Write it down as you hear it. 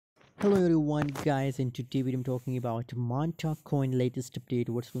Hello everyone guys, in today video I'm talking about Manta coin latest update,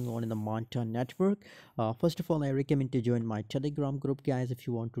 what's going on in the Manta network. First of all, I recommend to join my Telegram group guys if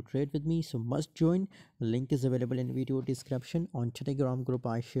you want to trade with me, so must join. Link is available in video description. On Telegram group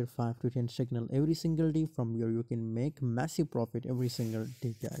I share 5 to 10 signal every single day. From here you can make massive profit every single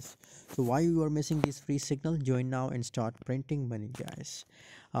day guys. So why you are missing this free signal? Join now and start printing money guys.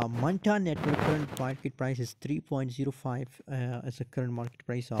 Manta network current market price is 3.05 as the current market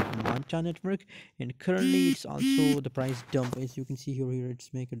price of Manta network, and currently it's also the price dump. As you can see here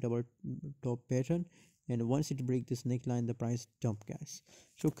it's make a double top pattern, and once it break this neckline the price dump guys.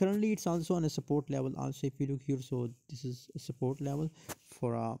 So currently it's also on a support level. Also if you look here, so this is a support level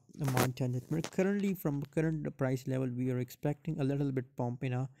for a Manta network. Currently from current price level we are expecting a little bit pump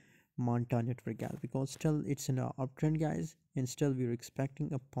in a Manta network guys, because still it's in a uptrend guys, and still we're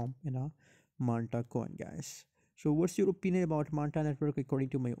expecting a pump in a Manta coin guys. So what's your opinion about Manta network? According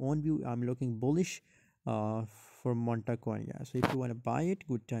to my own view, I'm looking bullish for Manta coin guys. So if you want to buy it,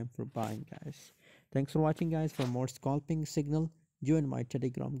 good time for buying guys. Thanks for watching guys. For more scalping signal, join my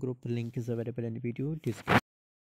Telegram group. Link is available in video description.